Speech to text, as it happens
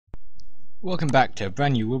Welcome back to a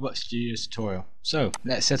brand new Robot Studios tutorial. So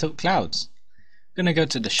let's set up clouds. I'm gonna go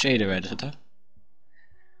to the shader editor.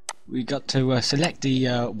 We got to select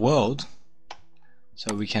the world,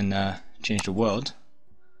 so we can change the world.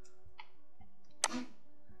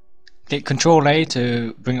 Click Control A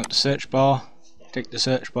to bring up the search bar. Click the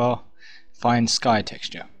search bar, find sky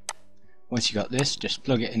texture. Once you got this, just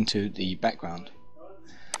plug it into the background.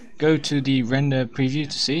 Go to the render preview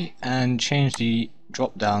to see, and change the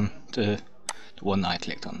drop down to the one that I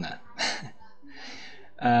clicked on there.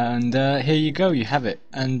 And here you go, you have it.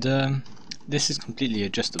 And this is completely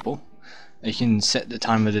adjustable. You can set the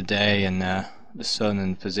time of the day and the sun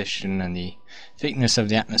and position and the thickness of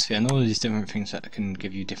the atmosphere and all of these different things that can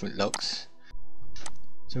give you different looks.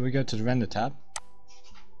 So we go to the render tab,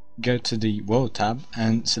 go to the world tab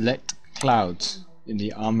and select clouds in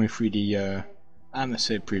the Armory 3D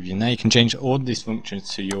atmosphere preview. Now you can change all of these functions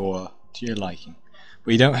to your liking,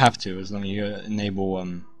 but you don't have to as long as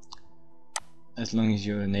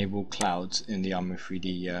you enable clouds in the Armory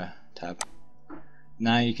 3D tab.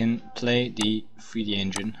 Now you can play the 3D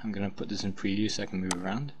engine. I'm going to put this in preview so I can move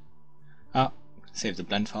around. Save the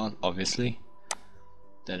blend file, obviously.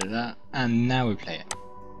 And now we play it.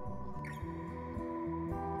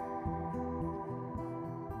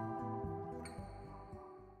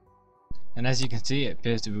 And as you can see, it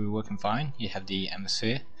appears to be working fine. You have the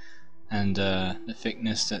atmosphere and the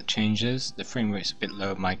thickness that changes. The frame rate's a bit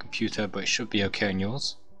low on my computer, but it should be okay on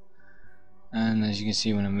yours. And as you can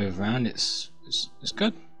see, when I move around, it's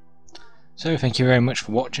good. So thank you very much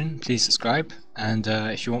for watching. Please subscribe, and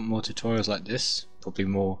if you want more tutorials like this, probably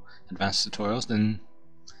more advanced tutorials, then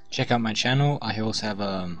check out my channel. I also have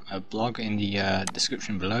a blog in the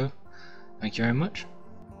description below. Thank you very much.